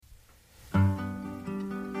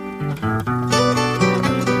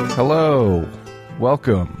Hello,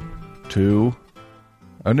 welcome to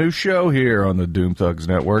a new show here on the Doom Thugs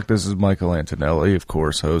Network. This is Michael Antonelli, of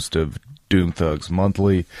course, host of Doom Thugs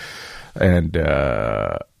Monthly and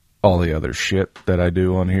all the other shit that I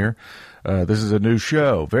do on here. This is a new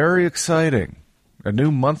show, very exciting, a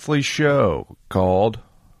new monthly show called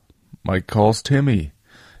Mike Calls Timmy.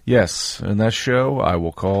 Yes, in that show I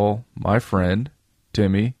will call my friend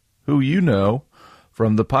Timmy, who you know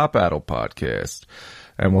from the Pop Addle podcast.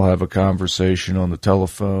 And we'll have a conversation on the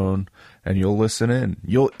telephone, and you'll listen in.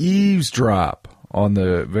 You'll eavesdrop on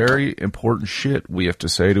the very important shit we have to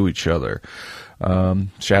say to each other.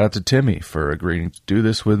 Shout out to Timmy for agreeing to do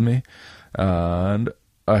this with me, and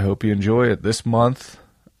I hope you enjoy it. This month,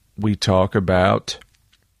 we talk about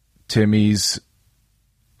Timmy's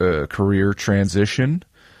career transition,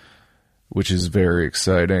 which is very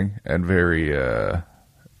exciting and very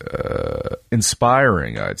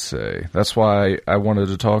inspiring, I'd say. That's why I wanted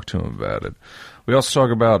to talk to him about it. We also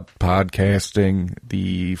talk about podcasting,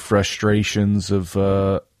 the frustrations of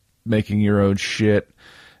making your own shit,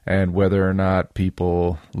 and whether or not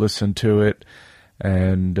people listen to it,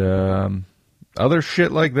 and other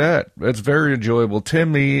shit like that. It's very enjoyable.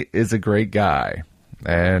 Timmy is a great guy,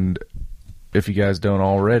 and if you guys don't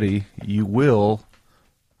already, you will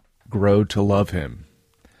grow to love him.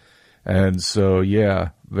 And so, yeah,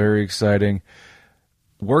 very exciting.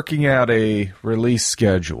 Working out a release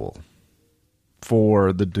schedule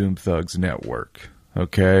for the Doom Thugs Network.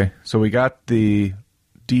 Okay? So we got the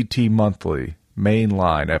DT Monthly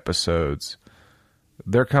mainline episodes.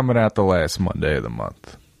 They're coming out the last Monday of the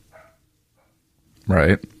month.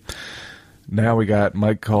 Right? Now we got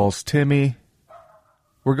Mike Calls Timmy.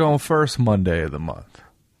 We're going first Monday of the month.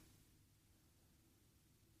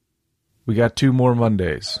 We got 2 more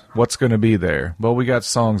Mondays. What's going to be there? Well, we got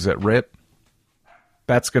Songs That Rip.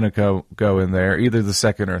 That's going to go in there, either the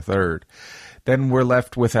second or third. Then we're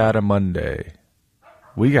left without a Monday.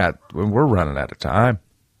 We're running out of time.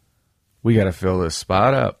 We got to fill this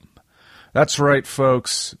spot up. That's right,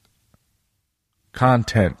 folks.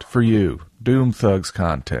 Content for you. Doom Thugs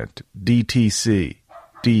content. DTC.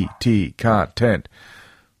 DT content.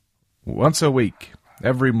 Once a week.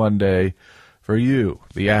 Every Monday. For you,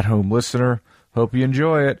 the at-home listener. Hope you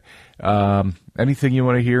enjoy it. Anything you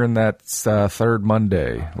want to hear in that third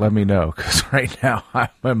Monday, let me know, because right now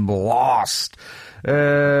I'm lost.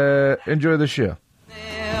 Enjoy the show.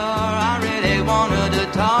 I really wanted to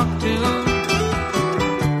talk to.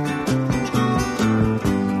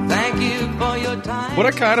 Thank you for your time. What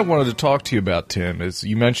I kind of wanted to talk to you about, Tim, is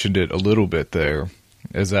you mentioned it a little bit there,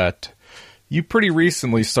 is that you pretty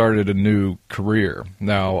recently started a new career.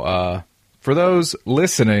 Now, for those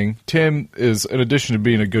listening, Tim is, in addition to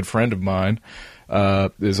being a good friend of mine,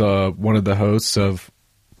 is one of the hosts of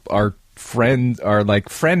our friend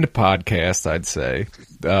podcast, I'd say,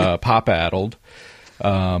 Pop Addled,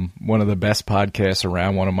 one of the best podcasts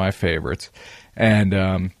around, one of my favorites. And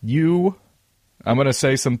I'm going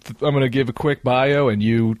to give a quick bio, and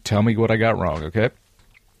you tell me what I got wrong, okay?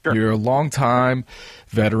 Sure. You're a longtime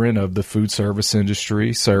veteran of the food service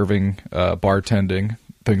industry, serving, bartending,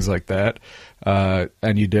 things like that,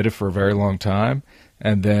 and you did it for a very long time,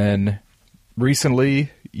 and then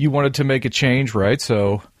recently you wanted to make a change, right?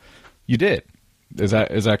 So you did. Is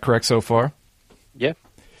that correct so far? Yeah.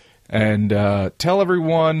 And tell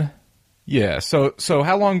everyone, yeah. So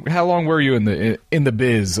how long were you in the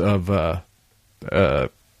biz of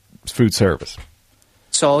food service?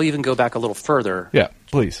 So I'll even go back a little further. Yeah,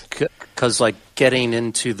 please. Because getting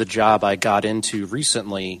into the job I got into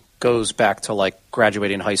recently goes back to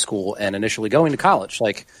graduating high school and initially going to college.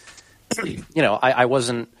 I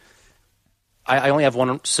only have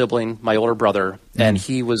one sibling, my older brother, and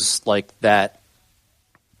he was that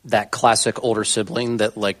classic older sibling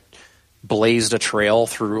that blazed a trail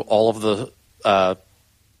through all of the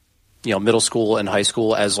middle school and high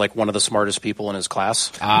school as one of the smartest people in his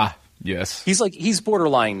class. Ah, yes. He's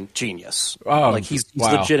borderline genius. Oh, he's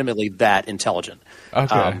wow. legitimately that intelligent.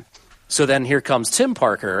 Okay. So then here comes Tim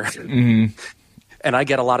Parker, and I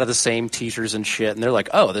get a lot of the same teachers and shit, and they're like,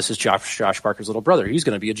 "Oh, this is Josh Parker's little brother. He's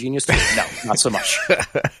going to be a genius too." No, not so much.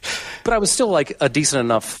 But I was still a decent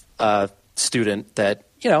enough student that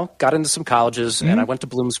got into some colleges, and I went to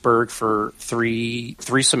Bloomsburg for three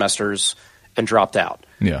semesters and dropped out.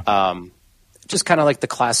 Yeah. Just kind of the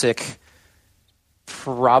classic.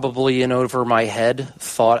 Probably in over my head,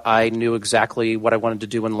 thought I knew exactly what I wanted to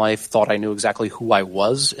do in life, thought I knew exactly who I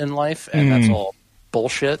was in life, and that's all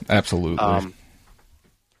bullshit. Absolutely.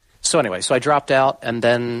 So anyway, I dropped out, and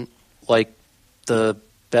then the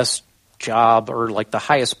best job or like the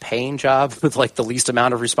highest paying job with like the least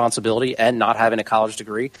amount of responsibility and not having a college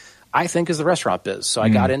degree, I think is the restaurant biz. So I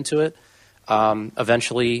got into it.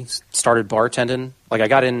 Eventually started bartending. Like I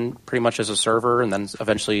got in pretty much as a server and then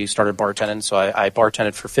eventually started bartending. So I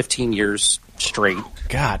bartended for 15 years straight.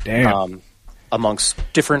 God damn. Amongst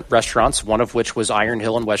different restaurants, one of which was Iron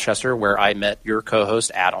Hill in Westchester, where I met your co-host,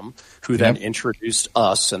 Adam, who then introduced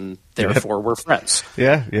us, and therefore we're friends.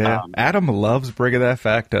 Yeah. Adam loves bringing that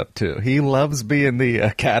fact up, too. He loves being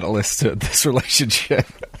the catalyst to this relationship.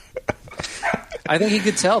 I think he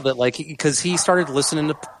could tell that, like, because he started listening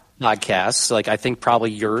to podcasts, like I think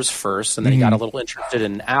probably yours first, and then he got a little interested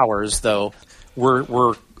in ours, though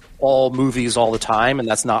we're all movies all the time, and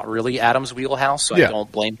that's not really Adam's wheelhouse, so I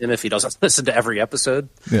don't blame him if he doesn't listen to every episode.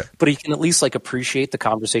 Yeah. But he can at least like appreciate the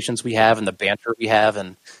conversations we have and the banter we have,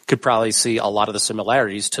 and could probably see a lot of the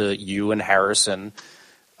similarities to you and Harrison.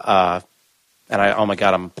 Oh my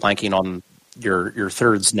God, I'm blanking on your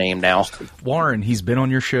third's name now. Warren, he's been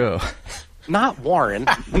on your show. Not Warren.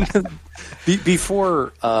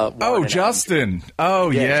 Before Warren. Oh, Justin.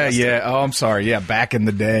 Justin. Oh, I'm sorry. Yeah, back in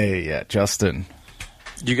the day. Yeah, Justin.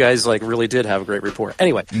 You guys like really did have a great rapport.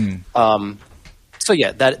 Anyway, so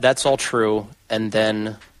yeah, that's all true. And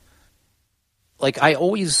then, like, I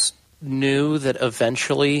always knew that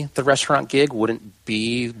eventually the restaurant gig wouldn't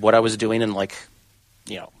be what I was doing in, like,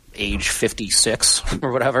 you know, age 56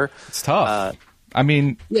 or whatever. It's tough. I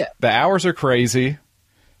mean, the hours are crazy.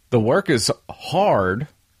 The work is hard,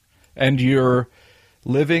 and you're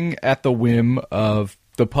living at the whim of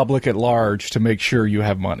the public at large to make sure you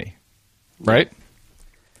have money, right?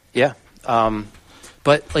 Yeah.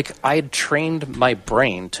 But like I had trained my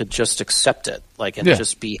brain to just accept it, like, and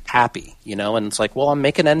just be happy, you know, and it's like, well, I'm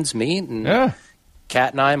making ends meet, and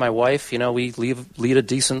Kat and I, my wife, you know, we lead a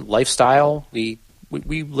decent lifestyle. We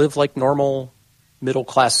live like normal middle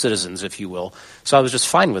class citizens, if you will. So I was just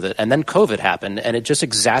fine with it. And then COVID happened, and it just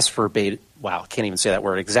exacerbated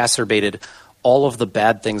all of the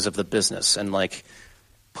bad things of the business, and like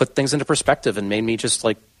put things into perspective, and made me just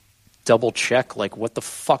like double check, like, what the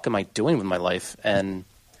fuck am I doing with my life? And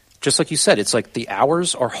just like you said, it's like the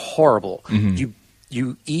hours are horrible.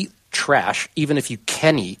 You eat trash, even if you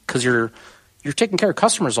can eat, because you're taking care of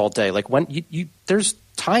customers all day. Like when you there's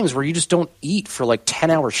times where you just don't eat for like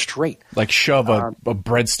 10 hours straight. Like shove a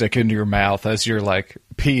breadstick into your mouth as you're like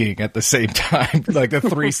peeing at the same time, like the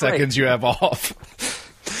 3 seconds you have off.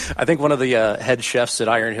 I think one of the head chefs at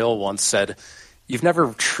Iron Hill once said, "You've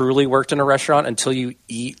never truly worked in a restaurant until you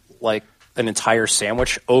eat like an entire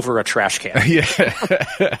sandwich over a trash can."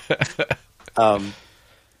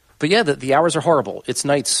 But yeah, the hours are horrible. It's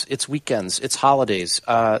nights, it's weekends, it's holidays.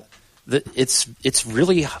 It's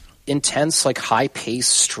really intense, like high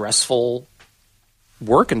paced, stressful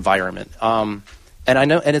work environment. And I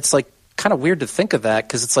know, and it's like kind of weird to think of that,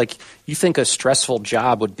 because it's like you think a stressful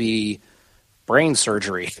job would be brain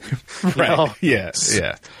surgery, right? Know? Yeah.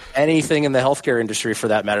 Anything in the healthcare industry, for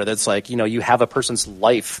that matter, that's like, you know, you have a person's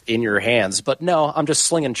life in your hands. But no, I'm just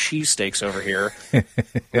slinging cheesesteaks over here.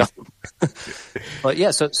 But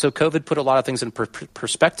yeah, so COVID put a lot of things in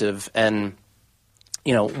perspective, and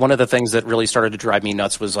you know, one of the things that really started to drive me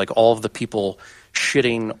nuts was like all of the people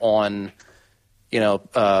shitting on, you know,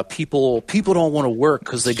 people don't want to work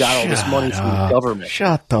because they got all this money from the government.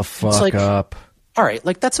 Shut the fuck up. All right,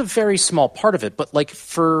 like that's a very small part of it, but like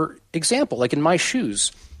for example, like in my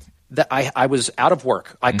shoes, that I was out of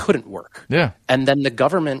work, I couldn't work, and then the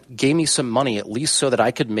government gave me some money at least so that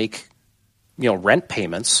I could make, you know, rent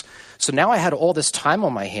payments. So now I had all this time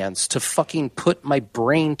on my hands to fucking put my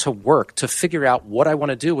brain to work to figure out what I want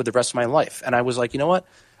to do with the rest of my life. And I was like, you know what?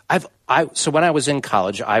 So when I was in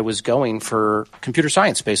college, I was going for computer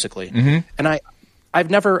science basically. And I've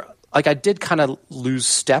never, like, I did kind of lose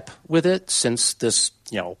step with it since this,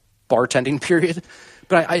 you know, bartending period,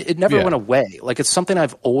 but it never went away. Like, it's something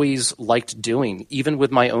I've always liked doing, even with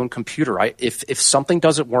my own computer. If something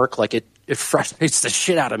doesn't work, like it frustrates the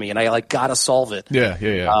shit out of me, and I like gotta solve it.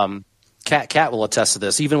 Kat will attest to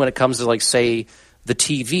this. Even when it comes to, like, say, the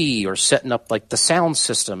TV or setting up like the sound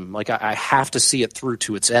system, like I have to see it through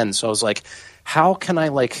to its end. So I was like, how can I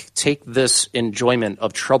like take this enjoyment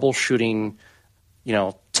of troubleshooting, you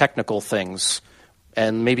know, technical things,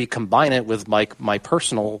 and maybe combine it with like my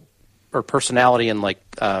personal or personality and like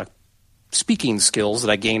speaking skills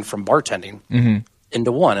that I gained from bartending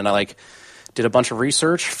into one. And I like did a bunch of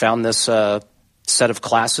research, found this set of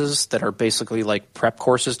classes that are basically like prep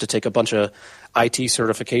courses to take a bunch of IT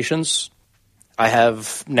certifications. I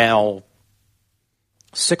have now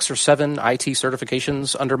 6 or 7 IT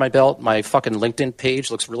certifications under my belt. My fucking LinkedIn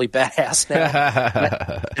page looks really badass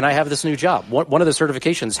now. And I have this new job. One of the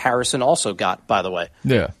certifications Harrison also got, by the way.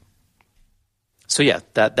 Yeah. So yeah,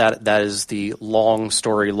 that is the long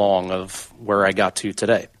story long of where I got to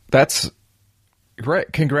today. That's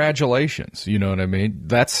great. Congratulations. You know what I mean?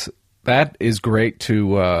 That is great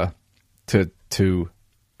to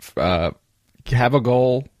have a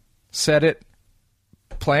goal, set it,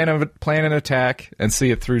 plan an attack, and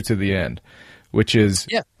see it through to the end, which is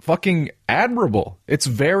fucking admirable. It's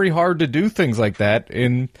very hard to do things like that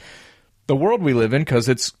in the world we live in because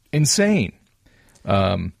it's insane.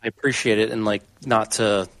 I appreciate it, and like, not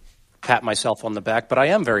to pat myself on the back, but I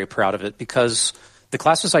am very proud of it because the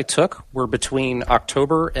classes I took were between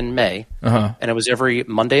October and May, and it was every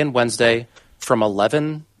Monday and Wednesday from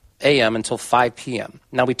 11 a.m. until 5 p.m.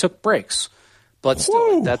 Now, we took breaks, but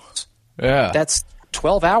still, that's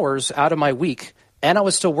 12 hours out of my week, and I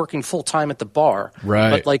was still working full time at the bar.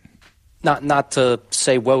 Right. But like, not to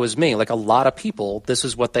say woe is me, like a lot of people, this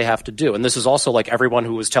is what they have to do. And this is also like everyone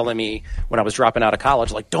who was telling me when I was dropping out of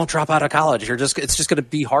college, like, don't drop out of college. It's just going to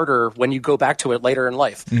be harder when you go back to it later in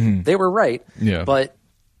life. Mm-hmm. They were right. Yeah. But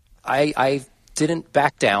I didn't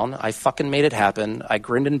back down. I fucking made it happen. I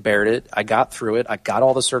grinned and bared it. I got through it. I got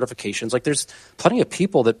all the certifications. Like, there's plenty of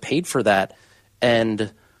people that paid for that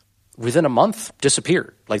and within a month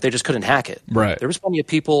disappeared. Like, they just couldn't hack it. Right. There was plenty of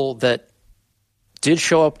people that did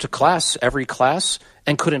show up to every class,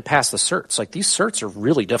 and couldn't pass the certs. Like, these certs are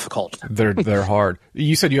really difficult. They're hard.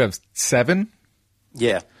 You said you have 7?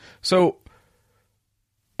 Yeah. So,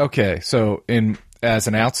 okay. So, as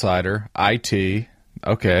an outsider, IT,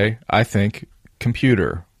 okay, I think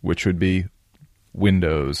computer, which would be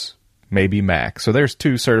Windows, maybe Mac. So there's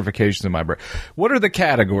 2 certifications in my brain. What are the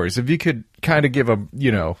categories? If you could kind of give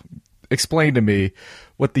explain to me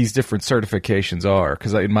what these different certifications are,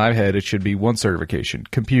 because in my head it should be one certification,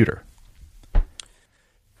 computer.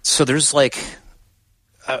 So there's like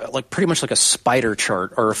pretty much like a spider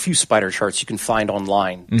chart or a few spider charts you can find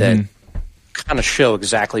online that kind of show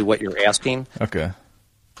exactly what you're asking. Okay.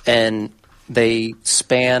 And they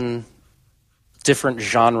span different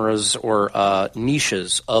genres or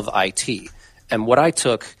niches of IT. And what I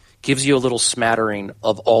took gives you a little smattering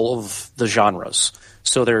of all of the genres.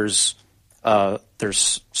 So there's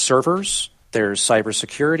servers, there's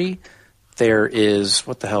cybersecurity, there is,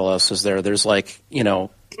 what the hell else is there? There's like, the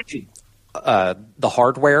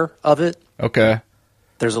hardware of it. Okay.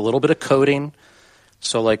 There's a little bit of coding.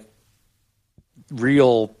 So like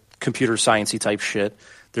real computer sciencey type shit.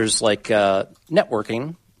 There's like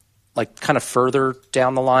networking, like kind of further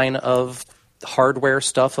down the line of hardware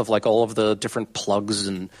stuff of like all of the different plugs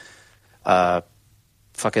and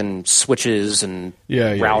fucking switches and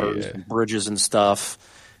routers and bridges and stuff.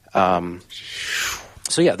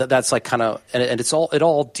 So yeah, that's like kind of, and it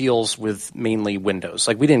all deals with mainly Windows.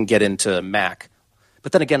 Like, we didn't get into Mac,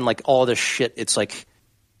 but then again, like all this shit, it's like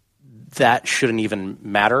that shouldn't even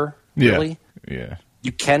matter really. Yeah.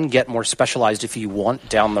 You can get more specialized if you want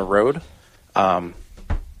down the road. But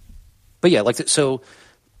yeah, like, so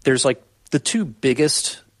there's like the 2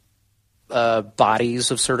 biggest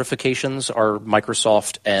bodies of certifications are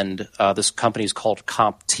Microsoft and this company is called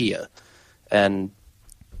CompTIA. And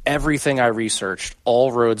everything I researched,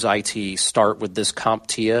 all roads IT start with this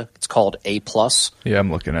CompTIA. It's called A+. Yeah,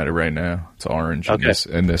 I'm looking at it right now. It's orange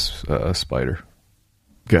in this spider.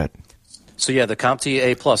 Good. So yeah, the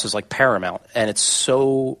CompTIA A+ is like paramount, and it's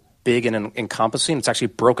so big and encompassing, it's actually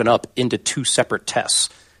broken up into 2 separate tests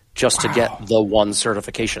just to get the one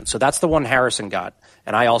certification. So that's the one Harrison got,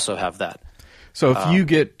 and I also have that. So if you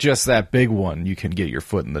get just that big one, you can get your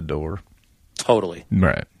foot in the door. Totally.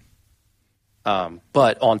 Right.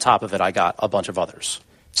 But on top of it, I got a bunch of others.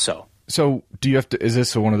 So do you have to, is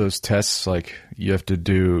this one of those tests like you have to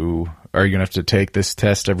do, are you going to have to take this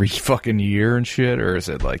test every fucking year and shit? Or is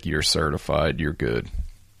it like you're certified, you're good?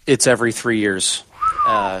 It's every 3 years.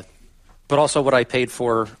 But also what I paid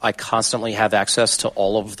for, I constantly have access to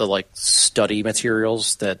all of the like study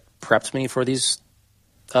materials that prepped me for these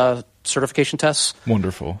certification tests.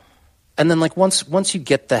 Wonderful. And then like once you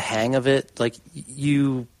get the hang of it, like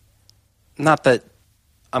not that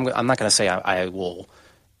I'm not going to say I will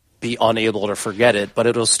be unable to forget it, but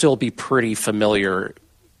it'll still be pretty familiar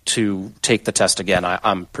to take the test again.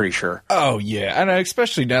 I'm pretty sure. Oh yeah, and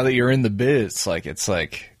especially now that you're in the biz, like it's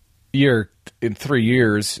like you're in 3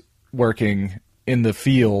 years working in the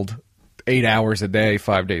field 8 hours a day,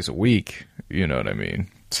 5 days a week. You know what I mean?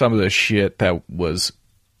 Some of the shit that was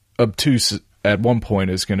obtuse at one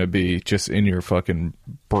point is going to be just in your fucking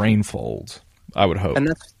brain folds, I would hope. And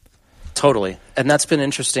that's Totally. And that's been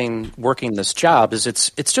interesting working this job is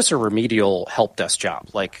it's just a remedial help desk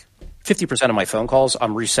job. Like 50% of my phone calls,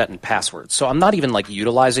 I'm resetting passwords. So I'm not even like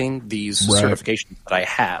utilizing these certifications that I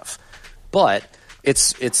have. But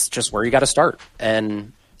it's just where you got to start.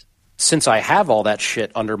 And since I have all that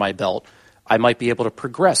shit under my belt, I might be able to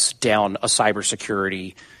progress down a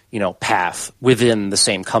cybersecurity, path within the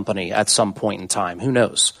same company at some point in time. Who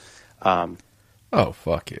knows? Oh,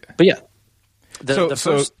 fuck yeah. But yeah.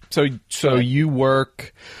 So you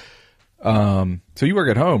work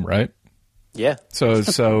at home, right? Yeah.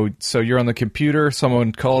 So you're on the computer,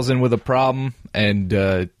 someone calls in with a problem and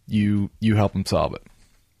you help them solve it.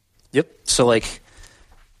 Yep. So like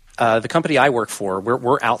the company I work for,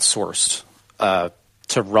 we're outsourced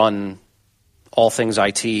to run all things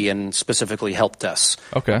IT and specifically help desks.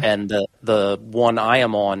 Okay. And the one I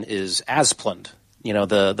am on is Asplund.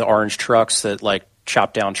 The orange trucks that like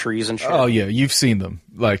chop down trees and shit. Oh yeah, you've seen them.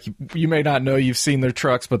 Like you may not know you've seen their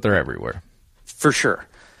trucks, but they're everywhere. For sure.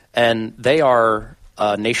 And they are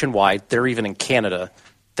nationwide. They're even in Canada.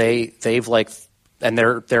 They've like, and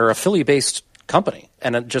they're a Philly-based company.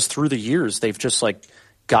 And just through the years, they've just like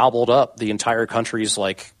gobbled up the entire country's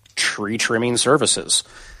like tree trimming services.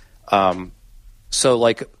 So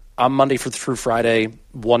like I'm Monday through Friday,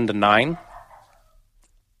 1 to 9,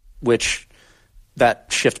 which that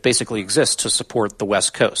shift basically exists to support the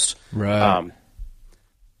West Coast. Right.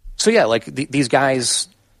 So yeah, like these guys,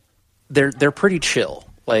 they're pretty chill.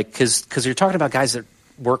 Like, cause you're talking about guys that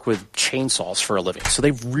work with chainsaws for a living. So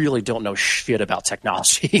they really don't know shit about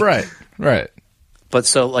technology. Right. But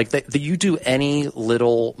so like you do any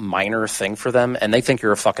little minor thing for them and they think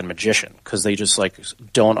you're a fucking magician because they just like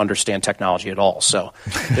don't understand technology at all. So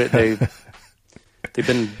they've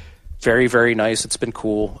been very, very nice. It's been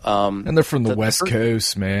cool. And they're from the West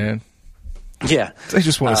Coast, man. Yeah. They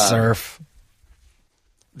just want to surf.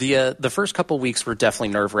 The first couple of weeks were definitely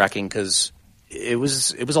nerve-wracking because it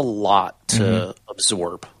was a lot to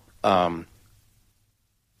absorb. But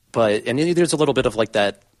there's a little bit of like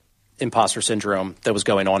that imposter syndrome that was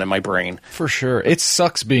going on in my brain. For sure. It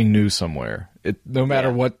sucks being new somewhere. No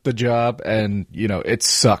matter what the job, and it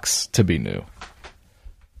sucks to be new.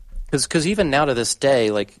 Because even now to this day,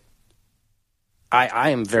 like I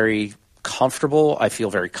am very comfortable. I feel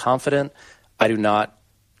very confident. I do not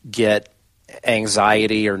get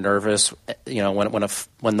anxiety or nervous,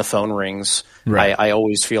 when the phone rings. Right. I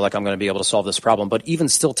always feel like I'm going to be able to solve this problem. But even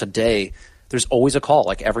still today, there's always a call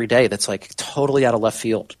like every day that's like totally out of left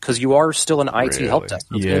field because you are still an IT help desk.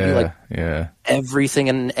 It's going to be like everything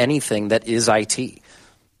and anything that is IT.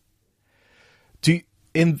 Do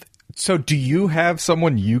you have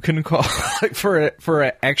someone you can call like for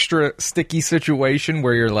an extra sticky situation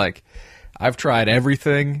where you're like, I've tried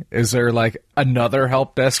everything. Is there like another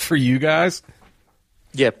help desk for you guys?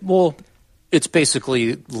 Yeah, well, it's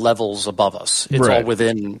basically levels above us. It's all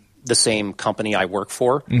within the same company I work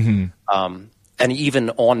for. Mm-hmm. And even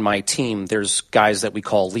on my team, there's guys that we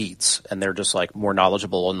call leads, and they're just like more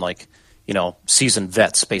knowledgeable and like, seasoned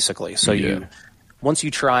vets basically. So once you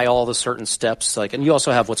try all the certain steps, like, and you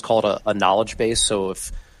also have what's called a knowledge base. So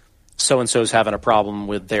if so-and-so's having a problem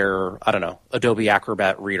with their, Adobe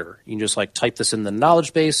Acrobat reader, you can just like type this in the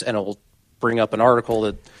knowledge base and it'll bring up an article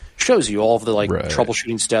that shows you all of the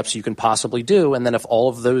troubleshooting steps you can possibly do. And then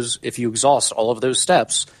if you exhaust all of those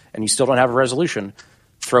steps and you still don't have a resolution,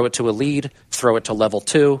 throw it to a lead, throw it to level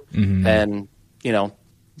 2 and,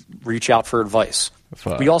 reach out for advice.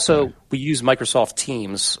 We use Microsoft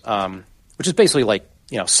Teams, which is basically like,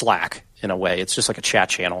 Slack in a way. It's just like a chat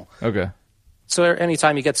channel. Okay. So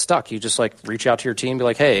anytime you get stuck, you just like reach out to your team, be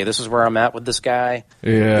like, "Hey, this is where I'm at with this guy.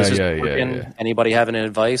 Yeah. Anybody have any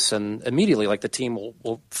advice?" And immediately, like the team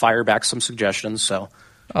will fire back some suggestions. So,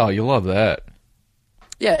 oh, you love that.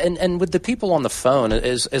 Yeah, and with the people on the phone,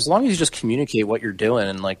 as long as you just communicate what you're doing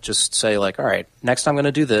and like just say like, "All right, next I'm going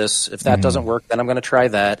to do this. If that doesn't work, then I'm going to try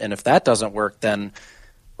that. And if that doesn't work, then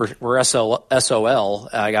we're SOL.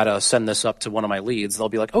 I got to send this up to one of my leads." They'll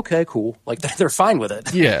be like, "Okay, cool." Like they're fine with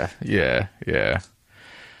it. Yeah.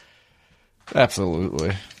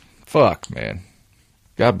 Absolutely. Fuck, man.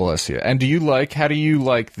 God bless you. And how do you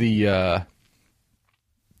like the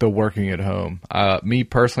working at home? Me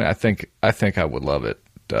personally, I think I would love it.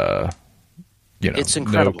 It's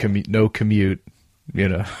incredible. No commute,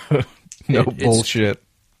 no bullshit.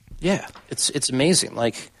 Yeah, it's amazing.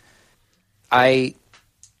 Like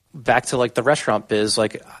back to like the restaurant biz,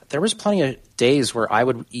 like there was plenty of days where I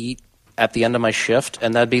would eat at the end of my shift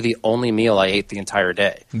and that'd be the only meal I ate the entire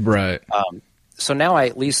day. Right. So now I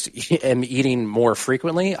at least am eating more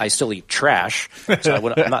frequently. I still eat trash. So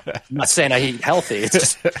I'm not saying I eat healthy. It's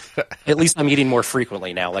just, at least I'm eating more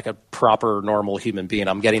frequently now, like a proper normal human being.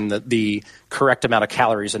 I'm getting the correct amount of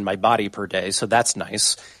calories in my body per day. So that's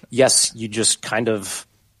nice. Yes, you just kind of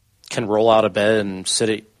can roll out of bed and sit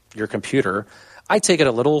at your computer. I take it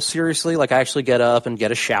a little seriously. Like I actually get up and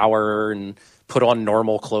get a shower and put on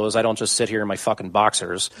normal clothes. I don't just sit here in my fucking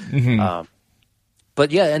boxers. Mm-hmm.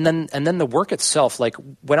 But yeah, and then the work itself, like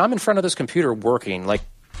when I'm in front of this computer working, like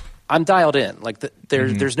I'm dialed in. Like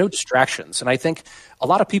there's no distractions. And I think a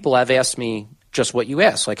lot of people have asked me just what you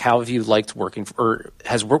asked, like how have you liked working or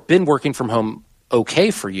has been working from home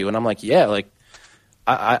okay for you? And I'm like, yeah, like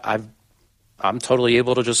I'm totally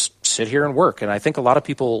able to just sit here and work. And I think a lot of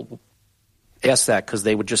people ask that because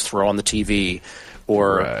they would just throw on the TV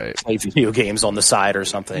or play video games on the side or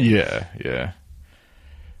something. Yeah.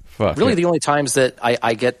 Fuck really, it. the only times that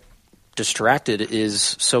I get distracted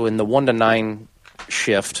is so in the 1 to 9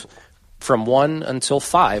 shift from 1 until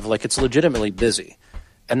 5, like it's legitimately busy.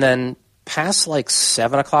 And then past like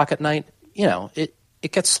 7 o'clock at night, you know, it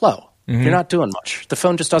gets slow. Mm-hmm. You're not doing much. The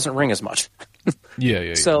phone just doesn't ring as much.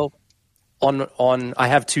 Yeah. So on I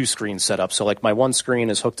have 2 screens set up. So like my one screen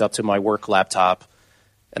is hooked up to my work laptop,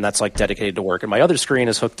 and that's like dedicated to work. And my other screen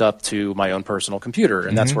is hooked up to my own personal computer,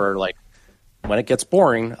 and that's where like when it gets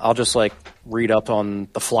boring, I'll just like read up on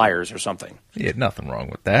the Flyers or something. Yeah, nothing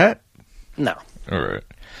wrong with that. No. All right.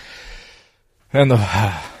 And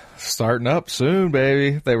starting up soon,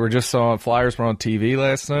 baby. They were just on Flyers were on TV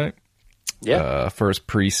last night. Yeah. First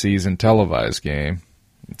preseason televised game.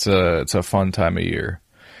 It's a fun time of year.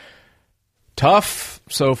 Tough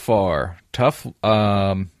so far. Tough.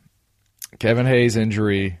 Kevin Hayes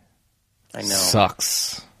injury. I know.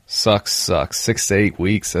 Sucks. 6 to 8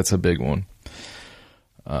 weeks. That's a big one.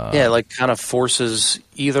 Yeah, like kind of forces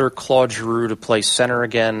either Claude Giroux to play center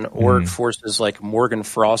again, or it forces like Morgan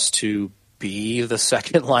Frost to be the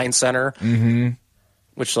second line center,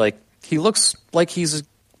 which like he looks like he's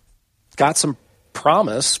got some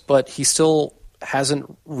promise, but he still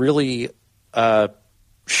hasn't really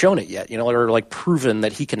shown it yet, you know, or like proven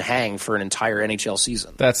that he can hang for an entire NHL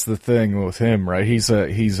season. That's the thing with him, right? He's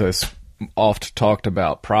a oft talked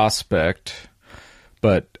about prospect,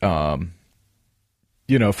 but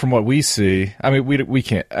you know, from what we see, I mean, we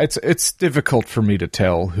can't. It's difficult for me to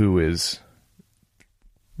tell who is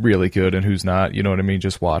really good and who's not. You know what I mean?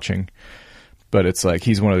 Just watching, but it's like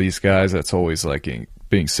he's one of these guys that's always like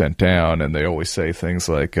being sent down, and they always say things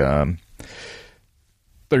like,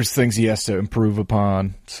 "There's things he has to improve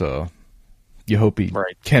upon." So you hope he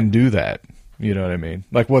can do that. You know what I mean?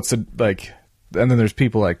 Like, and then there's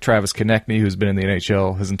people like Travis Konechny, who's been in the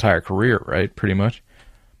NHL his entire career, right? Pretty much.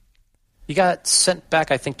 He got sent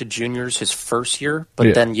back, I think, to juniors his first year,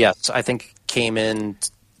 but then, yes, I think came in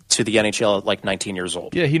to the NHL at like 19 years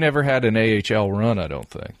old. Yeah, he never had an AHL run, I don't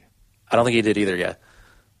think. I don't think he did either yet.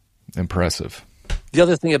 Impressive. The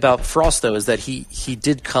other thing about Frost, though, is that he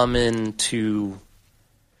did come in to,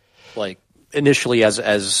 like, initially as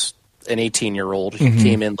an 18-year-old. He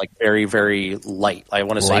came in, like, very, very light. I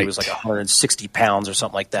want to say he was like 160 pounds or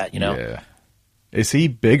something like that, you know? Yeah. Is he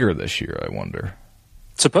bigger this year, I wonder?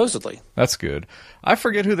 Supposedly. That's good. I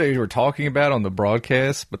forget who they were talking about on the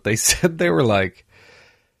broadcast, but they said they were like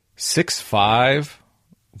 6'5",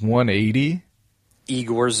 180.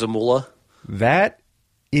 Igor Zamula.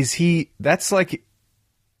 That's like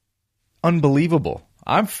unbelievable.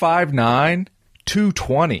 I'm 5'9",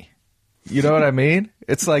 220. You know what I mean?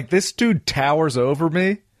 It's like this dude towers over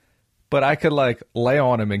me, but I could like lay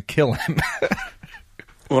on him and kill him.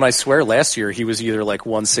 When I swear last year he was either like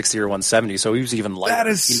 160 or 170, so he was even lighter. That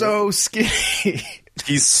is so skinny.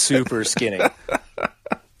 He's super skinny.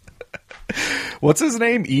 What's his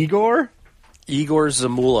name? Igor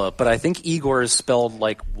Zamula, but I think Igor is spelled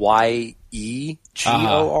like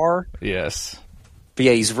Yegor. Yes. But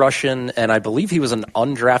yeah, he's Russian, and I believe he was an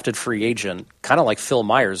undrafted free agent, kind of like Phil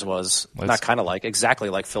Myers was. Exactly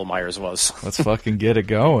like Phil Myers was. Let's fucking get it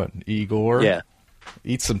going, Igor. Yeah.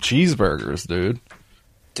 Eat some cheeseburgers, dude.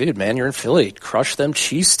 Dude, man, you're in Philly. Crush them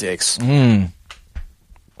cheese sticks.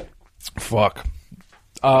 Fuck.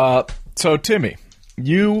 So, Timmy,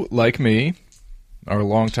 you, like me, are a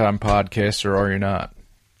longtime podcaster, are you not?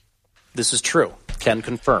 This is true. Can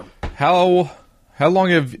confirm. How long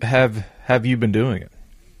have you been doing it?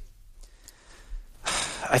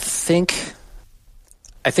 I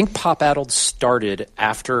think Pop Addled started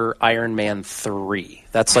after Iron Man 3.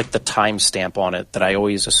 That's like the timestamp on it that I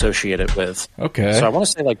always associate it with. Okay. So I want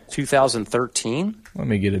to say like 2013. Let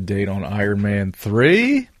me get a date on Iron Man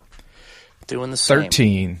 3. Doing the same.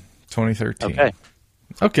 2013. Okay.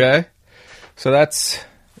 Okay. So that's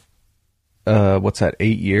what's that?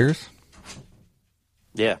 8 years?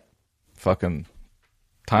 Yeah. Fucking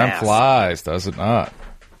time Math. flies, does it not?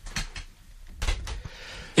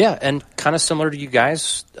 Yeah, and kind of similar to you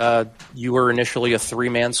guys, you were initially a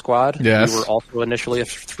 3-man squad. Yes. We were also initially a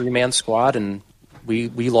 3-man squad, and we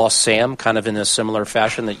lost Sam kind of in a similar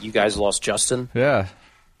fashion that you guys lost Justin. Yeah.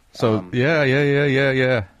 So yeah.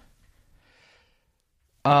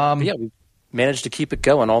 But yeah, we managed to keep it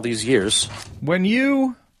going all these years. When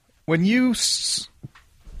you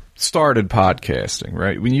started podcasting,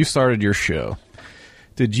 right? When you started your show,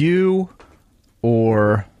 did you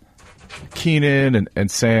or Keenan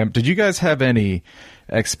and Sam, did you guys have any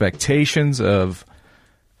expectations of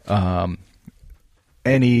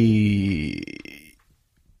any,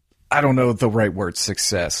 I don't know the right word,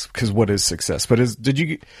 success, because what is success? But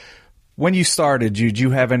when you started, did you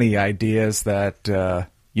have any ideas that,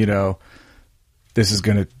 this is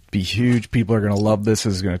going to be huge, people are going to love this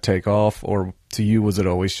is going to take off, or to you was it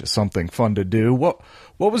always just something fun to do? What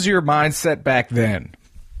was your mindset back then?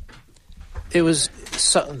 It was,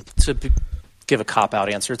 give a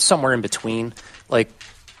cop-out answer, it's somewhere in between. Like,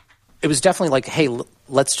 it was definitely like, hey,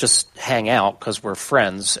 let's just hang out because we're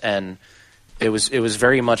friends, and it was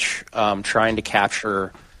very much trying to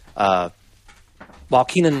capture. While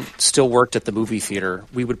Keenan still worked at the movie theater,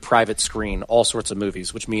 we would private screen all sorts of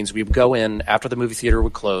movies, which means we would go in after the movie theater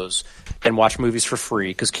would close and watch movies for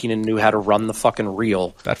free because Keenan knew how to run the fucking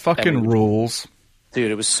reel. That fucking rules. Dude,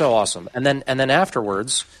 it was so awesome. And then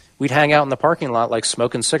afterwards, we'd hang out in the parking lot like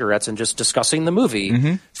smoking cigarettes and just discussing the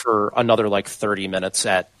movie for another like 30 minutes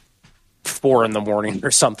at 4 a.m.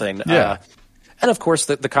 or something. Yeah. And of course,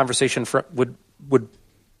 the conversation would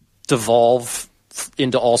devolve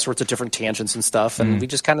into all sorts of different tangents and stuff. And we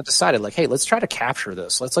just kind of decided like, hey, let's try to capture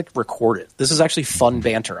this. Let's like record it. This is actually fun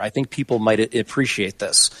banter. I think people might appreciate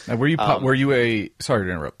this. And were you sorry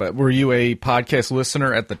to interrupt, but were you a podcast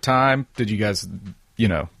listener at the time? Did you guys,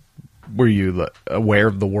 were you aware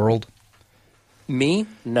of the world? Me?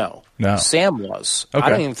 No. Sam was. Okay. I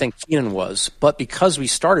don't even think Keenan was. But because we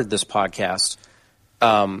started this podcast,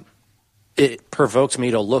 it provoked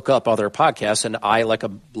me to look up other podcasts. And I, like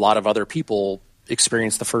a lot of other people,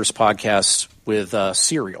 experienced the first podcast with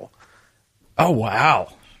Serial. Oh,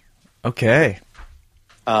 wow. Okay.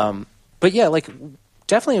 But yeah, like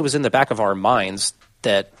definitely it was in the back of our minds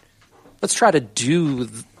that let's try to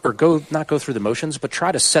not go through the motions, but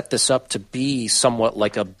try to set this up to be somewhat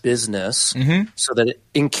like a business so that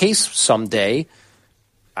in case someday,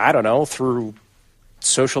 I don't know, through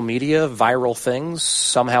social media, viral things,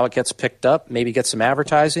 somehow it gets picked up, maybe get some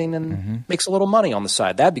advertising and makes a little money on the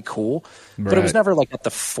side. That'd be cool. Right. But it was never like at the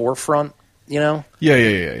forefront, Yeah.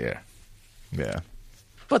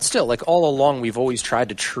 But still, like all along, we've always tried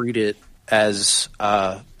to treat it as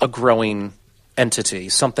a growing entity,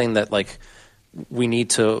 something that like we need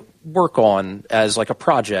to work on as like a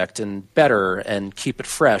project and better and keep it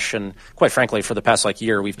fresh. And quite frankly, for the past like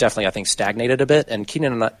year, we've definitely, I think, stagnated a bit. And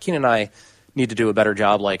Keenan and I need to do a better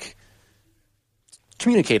job like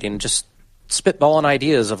communicating, just spitballing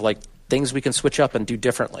ideas of like things we can switch up and do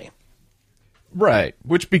differently. Right,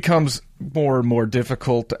 which becomes more and more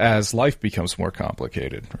difficult as life becomes more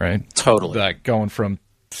complicated, right? Totally. Like going from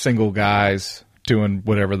single guys doing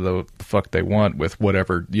whatever the fuck they want with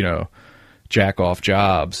whatever, jack off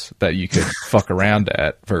jobs that you could fuck around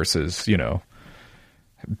at versus, then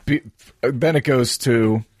it goes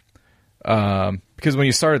to because when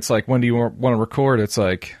you start, it's like, when do you want to record? It's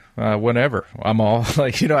like, whenever. I'm all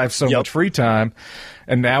like, I have so much free time.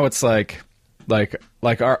 And now it's like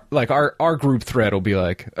our group thread will be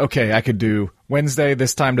like, okay, I could do Wednesday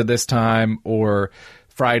this time to this time, or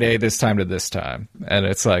Friday this time to this time. And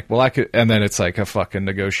it's like, well, I could, and then it's like a fucking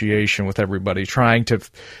negotiation with everybody trying to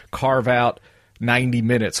carve out 90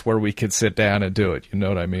 minutes where we could sit down and do it. You know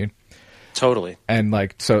what I mean? Totally. And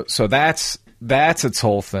like, so that's its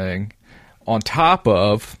whole thing. On top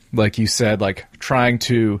of, like you said, like trying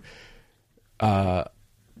to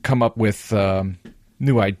come up with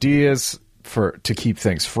new ideas to keep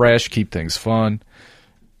things fresh, keep things fun.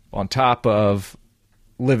 On top of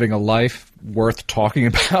living a life worth talking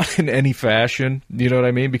about in any fashion, you know what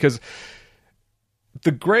I mean? Because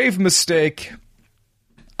the grave mistake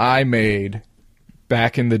I made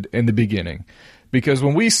back in the beginning, because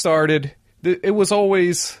when we started, it was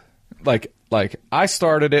always like I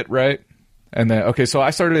started it, right? And then, okay, so I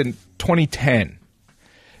started in 2010.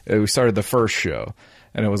 We started the first show.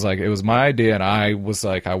 And it was my idea, and I was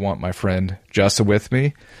like, I want my friend Justin with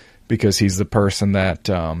me because he's the person that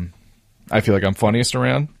I feel like I'm funniest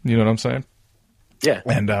around. You know what I'm saying? Yeah,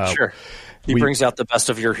 and sure. He brings out the best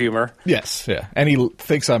of your humor. Yes, yeah. And he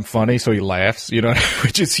thinks I'm funny, so he laughs,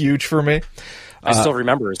 which is huge for me. I still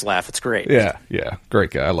remember his laugh. It's great. Yeah.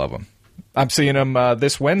 Great guy. I love him. I'm seeing him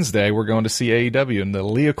this Wednesday. We're going to see AEW in the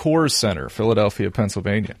Leah Coors Center, Philadelphia,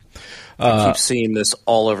 Pennsylvania. I keep seeing this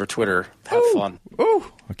all over Twitter. Have fun. Ooh,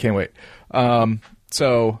 I can't wait.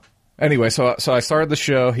 So anyway, so I started the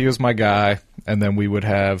show. He was my guy, and then we would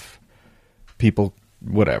have people,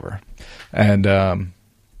 whatever. And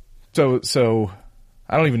so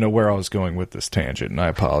I don't even know where I was going with this tangent, and I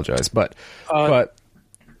apologize. But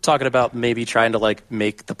talking about maybe trying to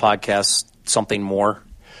make the podcast something more.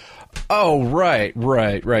 Oh, right.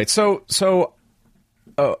 So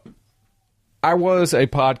I was a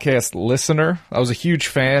podcast listener. I was a huge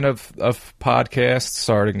fan of podcasts,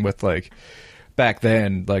 starting with back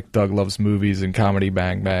then, Doug Loves Movies and Comedy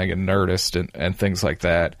Bang Bang and Nerdist and things like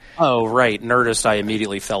that. Oh, right. Nerdist I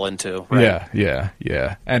immediately fell into. Right?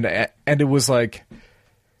 Yeah. And it was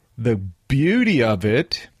the beauty of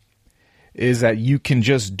it is that you can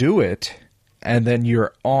just do it, and then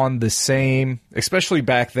you're on the same, especially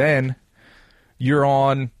back then, you're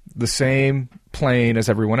on the same plane as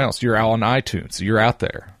everyone else. You're out on iTunes. You're out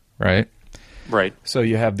there, right? Right. So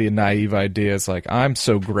you have the naive ideas I'm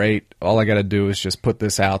so great, all I got to do is just put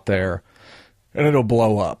this out there, and it'll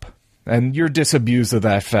blow up. And you're disabused of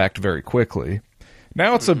that fact very quickly.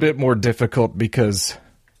 Now it's a bit more difficult because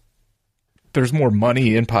there's more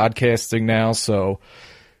money in podcasting now, so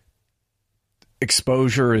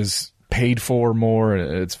exposure is paid for more,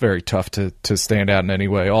 and it's very tough to stand out in any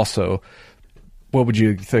way. Also, what would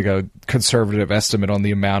you think a conservative estimate on the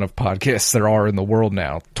amount of podcasts there are in the world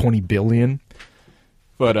now? 20 billion?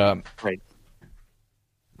 But, right.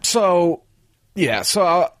 So, yeah,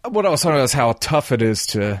 so what I was talking about is how tough it is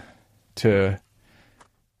to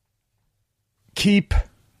keep,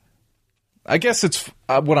 I guess it's,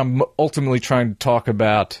 what I'm ultimately trying to talk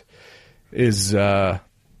about is,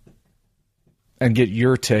 and get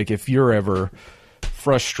your take if you're ever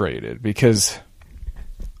frustrated, because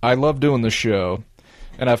I love doing the show,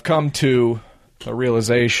 and I've come to a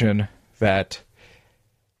realization that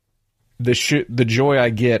the joy I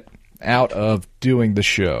get out of doing the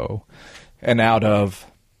show and out of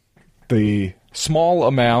the small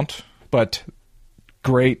amount but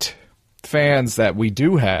great fans that we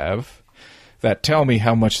do have that tell me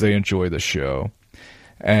how much they enjoy the show,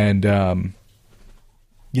 and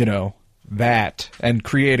that, and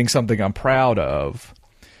creating something I'm proud of,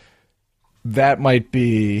 that might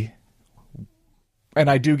be, and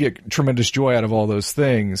I do get tremendous joy out of all those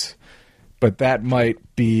things, but that might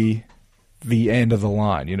be the end of the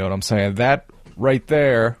line. You know what I'm saying? That right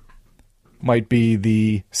there might be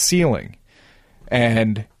the ceiling.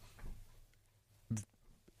 And,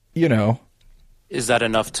 Is that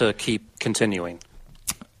enough to keep continuing?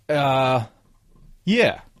 Yeah.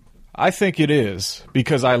 I think it is,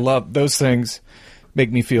 because I love those things, make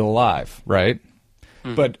me feel alive, right?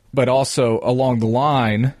 Mm-hmm. But also along the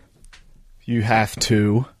line, you have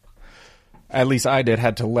to, at least I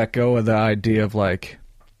had to let go of the idea of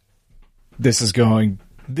this is going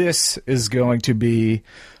to be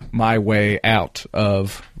my way out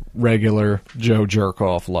of regular Joe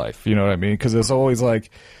Jerkoff life. You know what I mean? Because it's always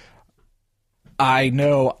I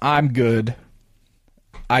know I'm good.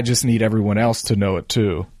 I just need everyone else to know it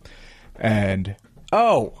too. And,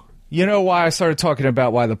 you know why I started talking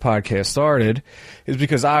about why the podcast started is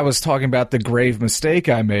because I was talking about the grave mistake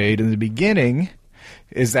I made in the beginning,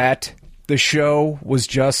 is that the show was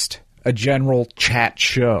just a general chat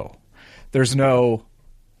show. There's no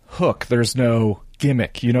hook. There's no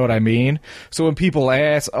gimmick. You know what I mean? So when people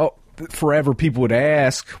ask, forever people would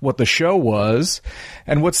ask what the show was,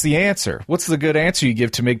 and what's the answer? What's the good answer you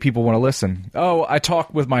give to make people want to listen? Oh, I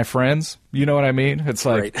talk with my friends. You know what I mean? It's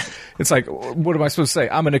right. It's what am I supposed to say?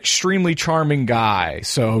 I'm an extremely charming guy,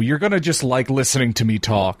 so you're going to just like listening to me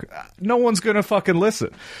talk. No one's going to fucking listen.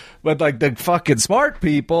 But the fucking smart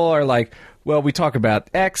people are well, we talk about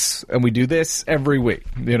X and we do this every week.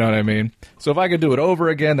 You know what I mean? So if I could do it over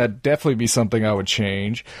again, that'd definitely be something I would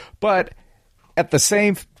change. But at the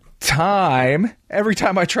same time, every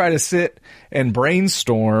time I try to sit and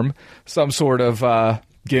brainstorm some sort of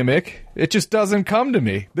gimmick, it just doesn't come to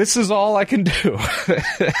me. This is all I can do.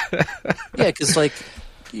 Yeah, because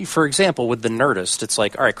for example, with the Nerdist, it's all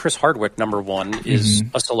right, Chris Hardwick, number one, is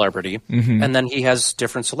a celebrity, and then he has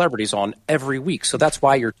different celebrities on every week. So that's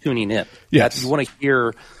why you're tuning in. Yes. You want to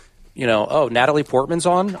hear, Natalie Portman's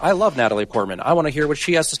on. I love Natalie Portman. I want to hear what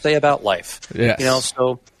she has to say about life. Yes.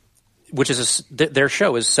 Which is their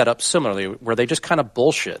show is set up similarly, where they just kind of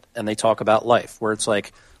bullshit and they talk about life, where it's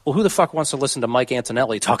well, who the fuck wants to listen to Mike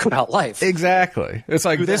Antonelli talk about life? Exactly. It's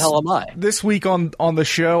like Who the hell am I? This week on the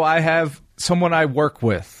show, I have someone I work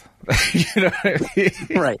with. You know what I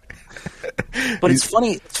mean? Right. But it's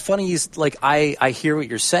funny. It's funny. Like I hear what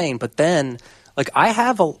you're saying, but then like I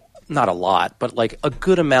have not a lot, but like a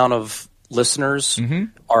good amount of listeners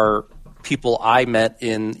are people I met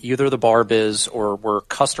in either the bar biz or were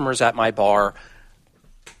customers at my bar,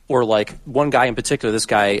 or like one guy in particular, this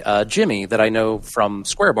guy Jimmy that I know from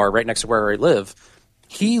Square Bar right next to where I live.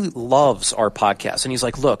 He loves our podcast, and he's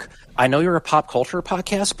like, "Look, I know you're a pop culture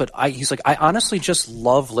podcast, but he's like, I honestly just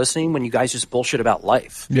love listening when you guys just bullshit about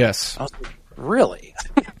life." Yes. I was like, really?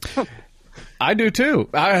 I do too.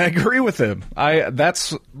 I agree with him.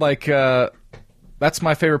 That's my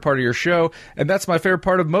favorite part of your show, and that's my favorite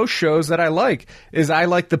part of most shows that I like, is I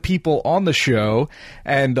like the people on the show.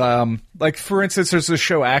 And like, for instance, there's this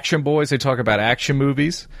show Action Boys. They talk about action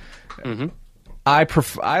movies. Mm-hmm.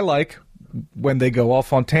 I like when they go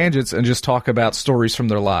off on tangents and just talk about stories from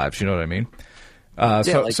their lives. You know what I mean?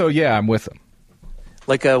 So I'm with them.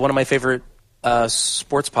 Like one of my favorite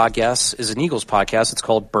sports podcasts is an Eagles podcast. It's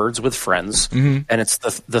called Birds with Friends, and it's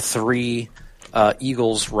the three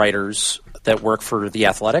Eagles writers that work for The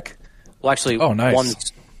Athletic. Well, actually,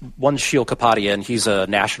 nice. One's Sheil Kapadia, and he's a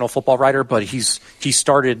national football writer, but he's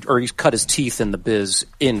cut his teeth in the biz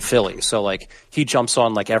in Philly. So like he jumps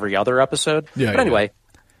on like every other episode. Yeah, but anyway,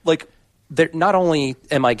 like not only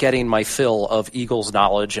am I getting my fill of Eagles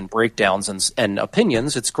knowledge and breakdowns and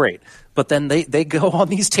opinions, it's great. But then they go on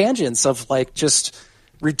these tangents of like just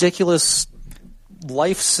ridiculous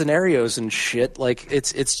life scenarios and shit. Like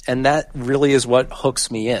it's and that really is what hooks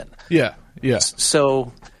me in. Yeah. Yeah.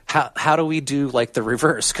 So how do we do like the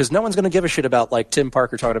reverse? Because no one's going to give a shit about like Tim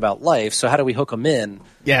Parker talking about life. So how do we hook them in?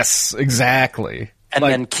 Yes, exactly. And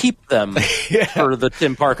then keep them for the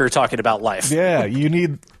Tim Parker talking about life. Yeah,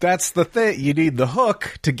 that's the thing. You need the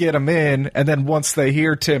hook to get them in, and then once they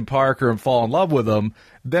hear Tim Parker and fall in love with him,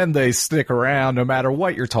 then they stick around no matter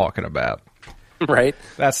what you're talking about. Right.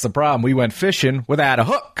 That's the problem. We went fishing without a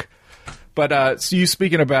hook. But so you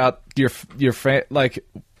speaking about your fan, like,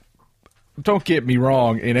 don't get me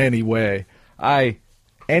wrong in any way.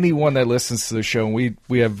 Anyone that listens to the show, and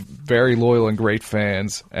we have very loyal and great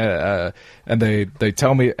fans, and they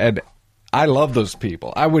tell me, and I love those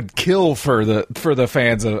people. I would kill for the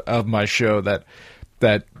fans of my show that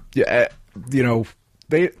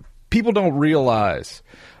people don't realize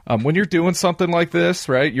when you're doing something like this,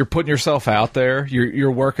 right? You're putting yourself out there.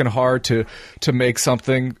 You're working hard to make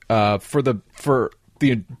something for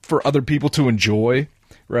other people to enjoy,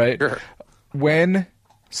 right? Sure. When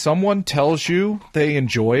someone tells you they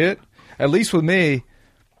enjoy it, at least with me,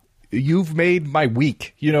 you've made my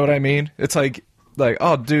week. You know what I mean? It's like,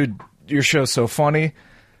 oh, dude, your show's so funny.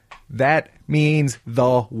 That means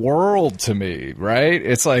the world to me, right?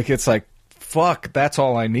 It's like, fuck, that's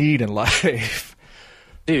all I need in life.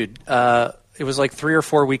 Dude, it was like 3 or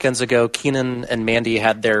 4 weekends ago, Keenan and Mandy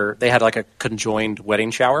had like a conjoined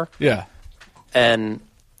wedding shower. Yeah. And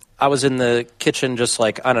I was in the kitchen just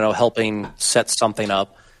like, I don't know, helping set something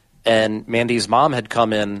up. And Mandy's mom had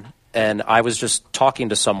come in, and I was just talking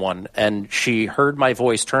to someone, and she heard my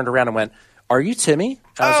voice, turned around and went, "Are you Timmy?"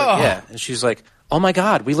 I was like, "Yeah." And she's like, "Oh my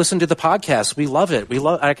God, we listened to the podcast. We love it.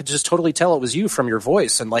 I could just totally tell it was you from your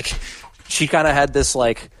voice." And like, she kind of had this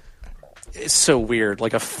like, it's so weird,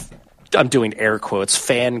 like I'm doing air quotes,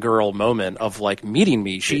 fangirl moment of like meeting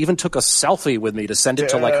me. She even took a selfie with me to send it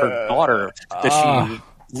to like her daughter that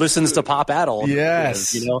she listens to Pop Addle.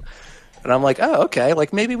 Yes. With, you know? And I'm like, oh, okay.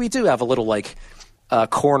 Like maybe we do have a little like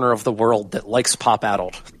corner of the world that likes Pop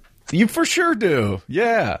Addled. You for sure do.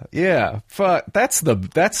 Yeah. Yeah.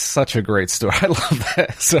 That's such a great story. I love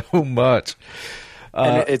that so much.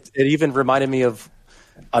 And it even reminded me of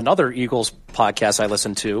another Eagles podcast I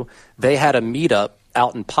listened to. They had a meetup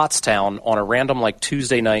out in Pottstown on a random like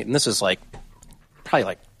Tuesday night. And this is like probably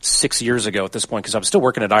like 6 years ago at this point, because I was still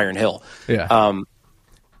working at Iron Hill. Yeah.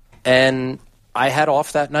 And I had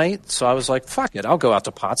off that night, so I was like, fuck it, I'll go out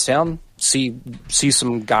to Pottstown, see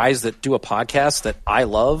some guys that do a podcast that I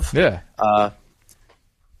love. Yeah. And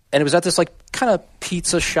it was at this like kind of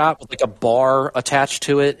pizza shop with like a bar attached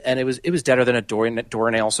to it, and it was deader than a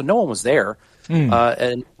doornail, so no one was there.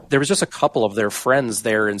 And there was just a couple of their friends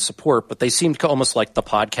there in support, but they seemed almost like the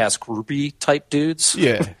podcast groupie type dudes.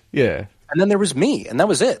 Yeah, yeah. And then there was me, and that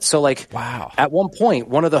was it. So, like, wow. At one point,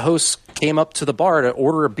 one of the hosts came up to the bar to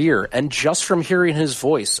order a beer, and just from hearing his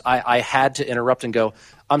voice, I had to interrupt and go,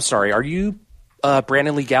 "I'm sorry, are you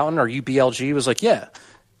Brandon Lee Gowton? Are you BLG?" He was like, "Yeah."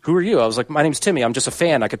 "Who are you?" I was like, "My name's Timmy. I'm just a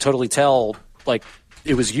fan. I could totally tell, like,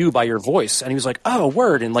 it was you by your voice. And he was like, oh,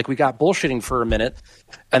 word. And like, we got bullshitting for a minute.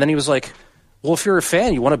 And then he was like, well, if you're a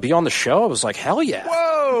fan, you want to be on the show? I was like, hell yeah.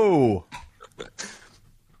 Whoa.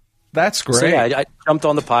 That's great. So yeah, I jumped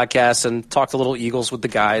on the podcast and talked a little Eagles with the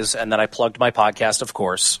guys, and then I plugged my podcast, of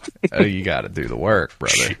course. Oh, you got to do the work,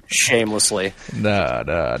 brother. Shamelessly.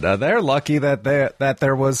 No. They're lucky that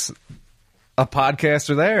there was a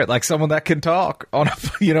podcaster there, like someone that can talk on.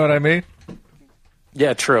 You know what I mean?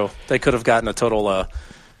 Yeah, true. They could have gotten a total,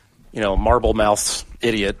 marble mouthed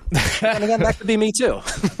idiot. And again, that could be me too.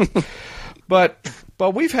 But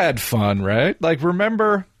we've had fun, right? Like,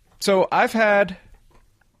 remember? So I've had.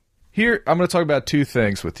 Here, I'm going to talk about two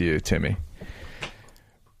things with you, Timmy.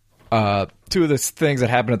 Two of the things that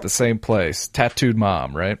happened at the same place. Tattooed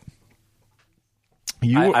Mom, right?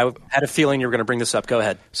 I had a feeling you were going to bring this up. Go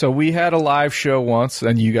ahead. So we had a live show once,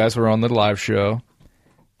 and you guys were on the live show.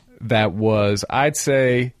 That was, I'd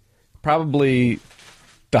say, probably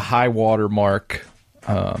the high water mark.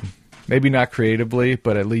 Maybe not creatively,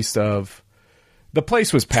 but at least of... The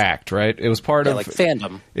place was packed, right? It was part of like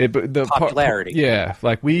fandom, the popularity. Yeah,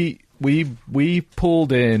 like we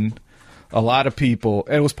pulled in a lot of people.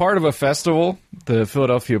 It was part of a festival, the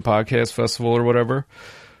Philadelphia Podcast Festival or whatever.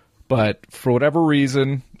 But for whatever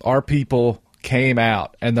reason, our people came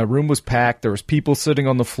out, and the room was packed. There was people sitting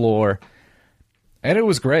on the floor, and it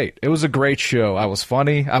was great. It was a great show. I was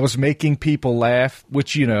funny. I was making people laugh,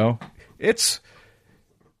 which it's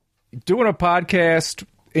doing a podcast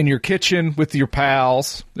in your kitchen with your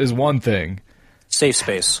pals is one thing. Safe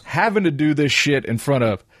space. Having to do this shit in front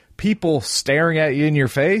of people staring at you in your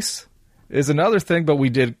face is another thing, but we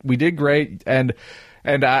did great. And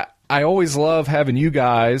I always love having you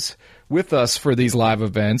guys with us for these live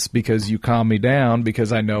events because you calm me down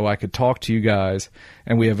because I know I could talk to you guys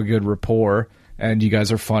and we have a good rapport and you guys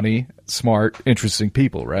are funny, smart, interesting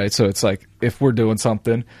people, right? So it's like if we're doing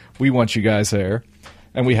something, we want you guys there.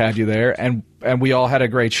 And we had you there, and we all had a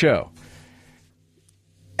great show.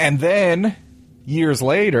 And then, years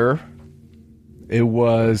later, it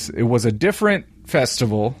was a different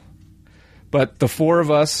festival, but the four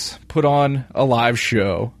of us put on a live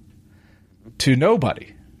show to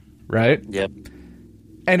nobody, right? Yep.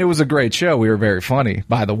 And it was a great show. We were very funny,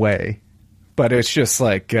 by the way. But it's just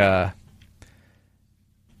like,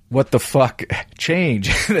 what the fuck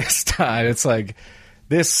changed this time? It's like...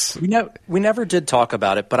 We never did talk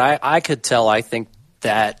about it, but I could tell. I think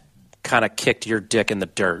that kind of kicked your dick in the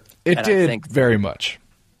dirt. It did very much.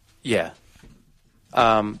 Yeah.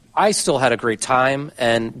 I still had a great time,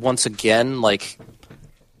 and once again, like,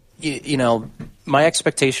 my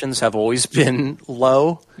expectations have always been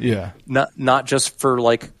low. Yeah. Not just for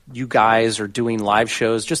like you guys or doing live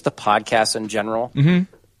shows, just the podcast in general.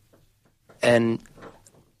 Mm-hmm. And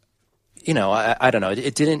I don't know.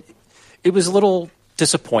 It was a little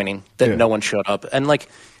disappointing that no one showed up, and like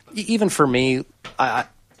even for me, my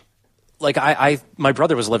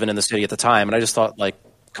brother was living in the city at the time, and I just thought, like,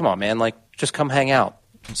 come on, man, like just come hang out,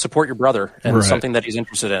 support your brother and something that he's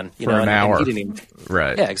interested in, for an hour. And he didn't even,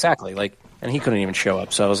 right? Yeah, exactly. Like, and he couldn't even show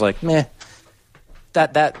up, so I was like, meh.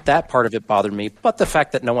 That part of it bothered me, but the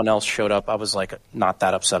fact that no one else showed up, I was like not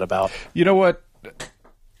that upset about. You know what?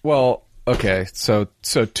 Well, okay, so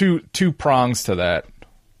two prongs to that.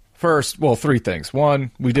 First, well, three things.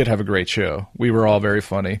 One, we did have a great show. We were all very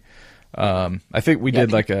funny. I think we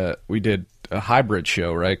did a hybrid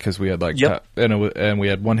show, right? Because we had and we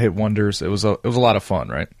had one hit wonders. It was a lot of fun,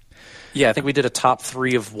 right? Yeah, I think we did a top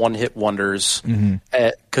 3 of one hit wonders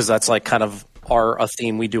because that's like kind of a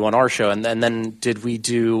theme we do on our show. And then did we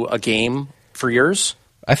do a game for yours?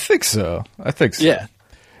 I think so. Yeah,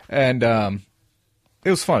 and it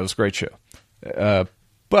was fun. It was a great show,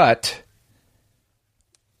 but.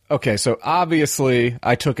 Okay, so obviously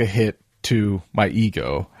I took a hit to my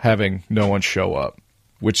ego having no one show up,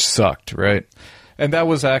 which sucked, right? And that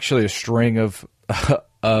was actually a string of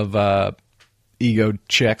ego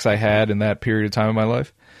checks I had in that period of time in my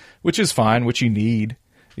life, which is fine, which you need.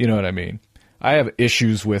 You know what I mean? I have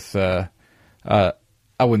issues with, I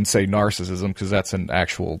wouldn't say narcissism because that's an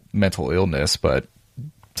actual mental illness, but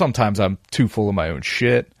sometimes I'm too full of my own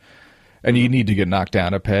shit. And you need to get knocked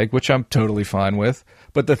down a peg, which I'm totally fine with.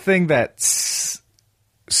 But the thing that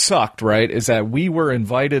sucked, right, is that we were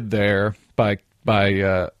invited there by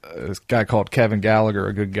a guy called Kevin Gallagher,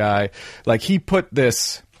 a good guy. Like, he put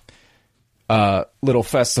this little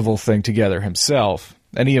festival thing together himself,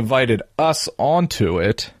 and he invited us onto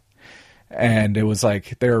it. And it was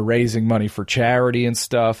like they were raising money for charity and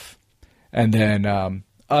stuff. And then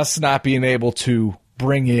us not being able to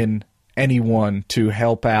bring in anyone to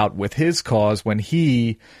help out with his cause when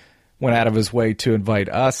he went out of his way to invite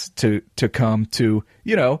us to come to,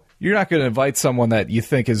 you know, you're not going to invite someone that you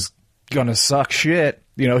think is going to suck shit.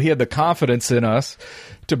 You know, he had the confidence in us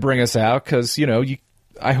to bring us out because, you know,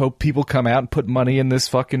 I hope people come out and put money in this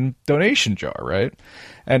fucking donation jar, right?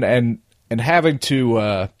 And having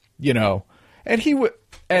to, you know,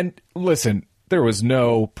 and listen, there was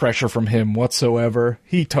no pressure from him whatsoever.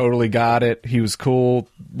 He totally got it. He was cool.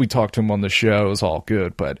 We talked to him on the show. It was all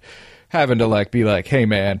good. But having to like be like, hey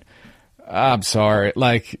man, I'm sorry.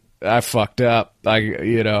 Like I fucked up.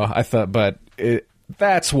 I thought, but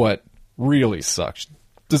that's what really sucks.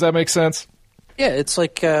 Does that make sense? Yeah, it's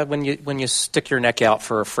like when you stick your neck out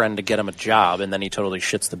for a friend to get him a job, and then he totally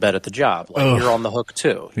shits the bed at the job. Like you're on the hook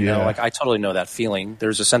too. You know, like I totally know that feeling.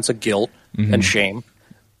 There's a sense of guilt and shame.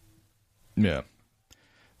 Yeah,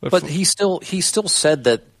 but he still said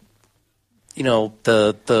that, you know,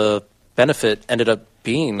 the benefit ended up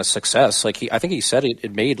being a success. Like I think he said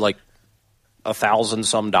it made like $1,000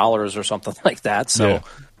 some or something like that. So.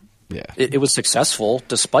 Yeah. It was successful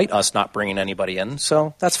despite us not bringing anybody in,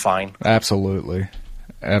 so that's fine. Absolutely.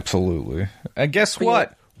 And guess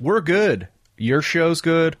what? We're good. Your show's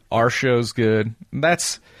good. Our show's good. I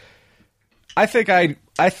think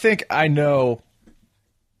I know.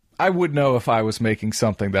 I would know if I was making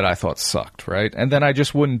something that I thought sucked, right? And then I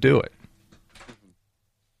just wouldn't do it.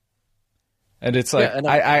 And it's like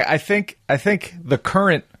I think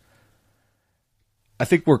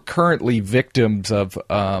we're currently victims of.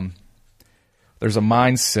 There's a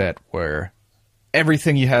mindset where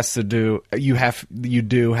everything has to,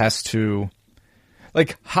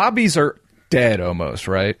 like hobbies are dead almost,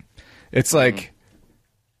 right? It's like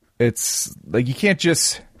you can't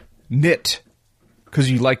just knit because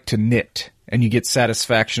you like to knit and you get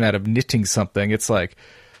satisfaction out of knitting something. It's like,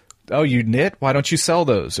 oh, you knit? Why don't you sell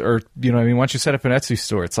those? Or, you know what I mean? Why don't you set up an Etsy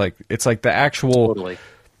store? It's like the actual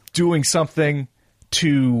doing something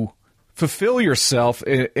to fulfill yourself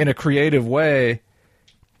in a creative way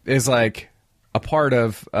is like a part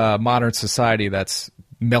of modern society that's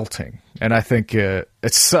melting. And I think it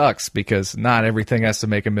sucks because not everything has to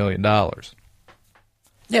make $1 million.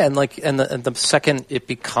 Yeah, and the second it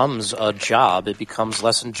becomes a job, it becomes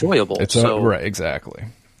less enjoyable. Right, exactly.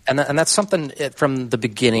 And that's something from the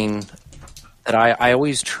beginning that I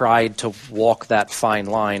always tried to walk that fine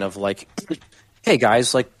line of like, hey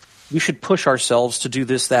guys, like we should push ourselves to do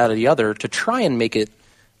this, that, or the other to try and make it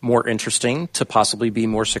more interesting, to possibly be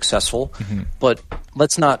more successful. Mm-hmm. But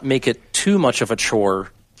let's not make it too much of a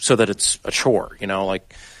chore so that it's a chore, you know,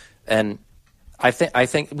 like, and I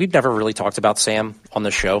think we've never really talked about Sam on the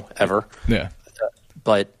show ever. Yeah.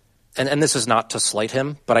 But, and this is not to slight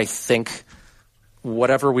him, but I think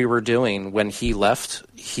whatever we were doing when he left,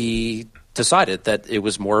 he decided that it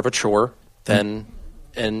was more of a chore than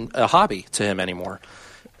a hobby to him anymore.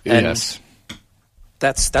 And yes,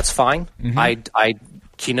 that's fine. Mm-hmm.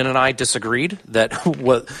 Keenan and I disagreed that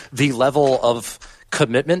what the level of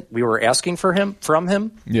commitment we were asking from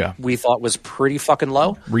him, we thought was pretty fucking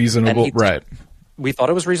low. Reasonable, right? We thought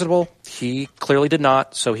it was reasonable. He clearly did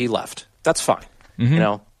not, so he left. That's fine, you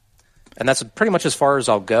know. And that's pretty much as far as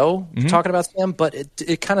I'll go talking about Sam. But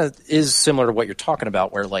it kind of is similar to what you're talking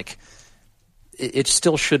about, where like it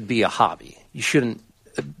still should be a hobby. You shouldn't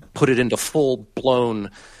put it into full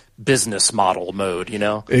blown business model mode, you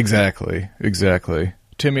know? Exactly.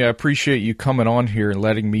 Timmy, I appreciate you coming on here and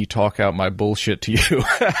letting me talk out my bullshit to you.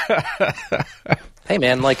 Hey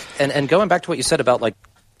man, like, and going back to what you said about like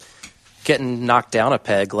getting knocked down a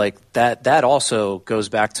peg, like that also goes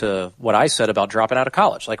back to what I said about dropping out of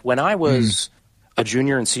college. Like when I was a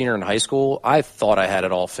junior and senior in high school, I thought I had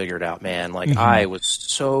it all figured out, man. Like I was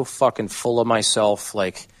so fucking full of myself,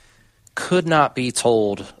 like could not be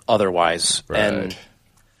told otherwise. Right. And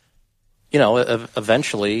you know,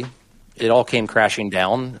 eventually it all came crashing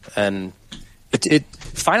down, and it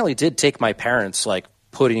finally did take my parents like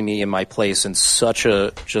putting me in my place in such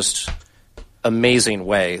a just amazing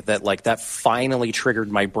way that like that finally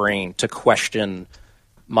triggered my brain to question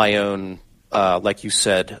my own, like you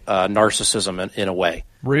said, narcissism in a way.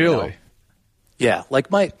 Really? You know? Yeah. Like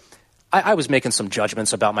I was making some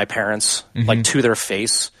judgments about my parents, like to their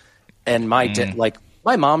face, and like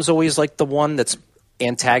my mom's always like the one that's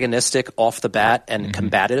antagonistic off the bat and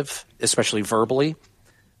combative, especially verbally.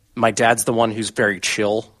 My dad's the one who's very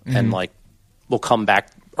chill and like will come back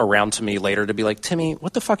around to me later to be like, Timmy,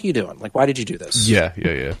 what the fuck are you doing? Like, why did you do this? Yeah.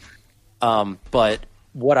 But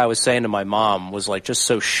what I was saying to my mom was like just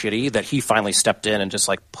so shitty that he finally stepped in and just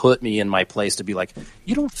like put me in my place to be like,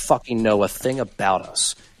 you don't fucking know a thing about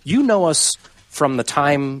us. You know us from the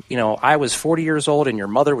time, you know, I was 40 years old and your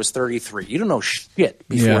mother was 33. You don't know shit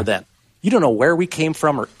before then. you don't know where we came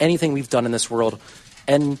from or anything we've done in this world.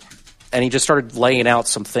 And he just started laying out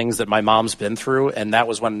some things that my mom's been through, and that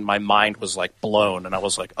was when my mind was like blown, and I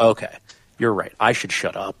was like, okay, you're right, I should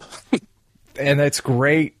shut up. And that's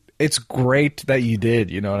great. It's great that you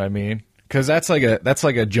did, you know what I mean? Because that's like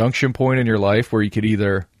a junction point in your life where you could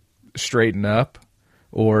either straighten up,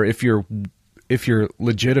 or if you're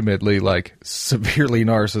legitimately like severely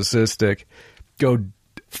narcissistic, go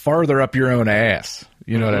farther up your own ass.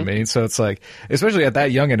 You know what I mean? So it's like, especially at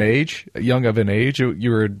that young of an age,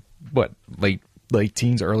 you were what, late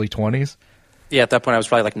teens, early 20s? Yeah, at that point I was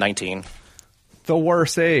probably like 19. The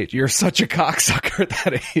worst age. You're such a cocksucker at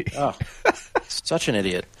that age. Oh, such an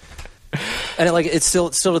idiot. And it still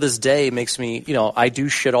to this day makes me, I do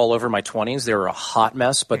shit all over my 20s. They were a hot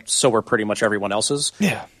mess, but so were pretty much everyone else's.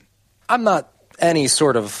 Yeah. I'm not any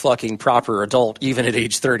sort of fucking proper adult, even at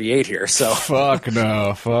age 38 here. So Fuck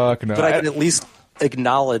no. But I can at least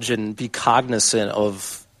acknowledge and be cognizant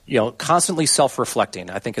of, constantly self-reflecting,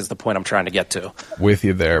 I think is the point I'm trying to get to. With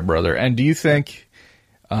you there, brother. And do you think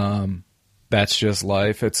that's just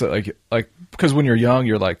life? It's like because when you're young,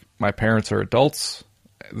 you're like, my parents are adults.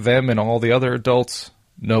 Them and all the other adults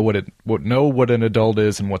know what an adult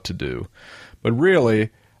is and what to do. But really,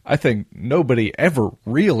 I think nobody ever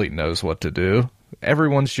really knows what to do.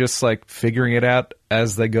 Everyone's just like figuring it out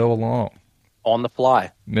as they go along. On the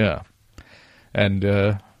fly. Yeah. And,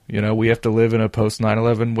 we have to live in a post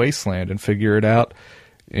 9/11 wasteland and figure it out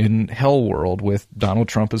in hell world with Donald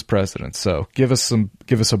Trump as president. So give us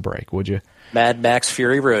a break, would you? Mad Max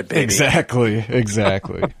Fury Road, baby.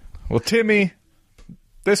 Exactly. Well, Timmy,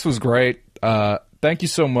 this was great. Thank you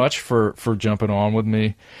so much for jumping on with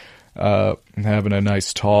me and having a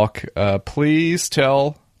nice talk. Please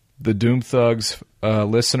tell the Doom Thugs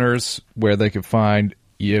listeners where they can find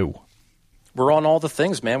you. We're on all the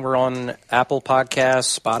things, man. We're on Apple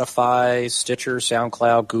Podcasts, Spotify, Stitcher,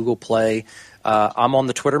 SoundCloud, Google Play. I'm on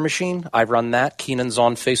the Twitter machine. I run that. Keenan's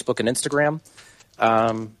on Facebook and Instagram.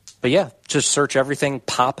 But yeah, just search everything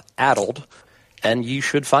Pop Addled, and you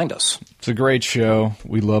should find us. It's a great show.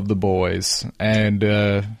 We love the boys. And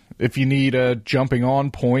if you need a jumping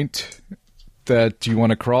on point that you want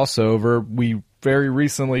to cross over, we very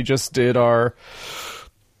recently just did our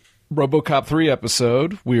RoboCop 3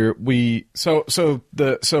 episode.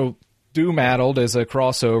 So Doom Addled is a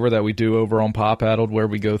crossover that we do over on Pop Addled where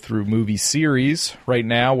we go through movie series. Right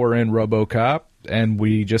now we're in RoboCop, and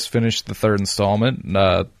we just finished the third installment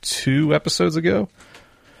 2 episodes ago.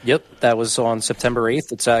 Yep, that was on September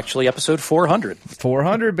 8th. It's actually episode 400.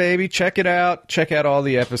 400, baby. Check it out. Check out all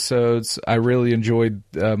the episodes. I really enjoyed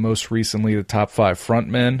most recently the Top 5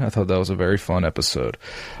 Frontmen. I thought that was a very fun episode.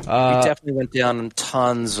 We definitely went down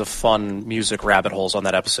tons of fun music rabbit holes on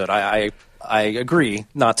that episode. I agree,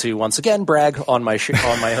 not to once again brag on my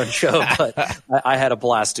own show, but I had a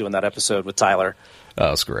blast doing that episode with Tyler. That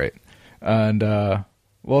was great. And,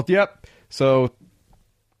 yep. So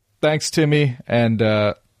thanks, Timmy,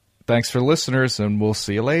 and thanks for listeners, and we'll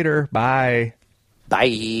see you later. Bye.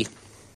 Bye.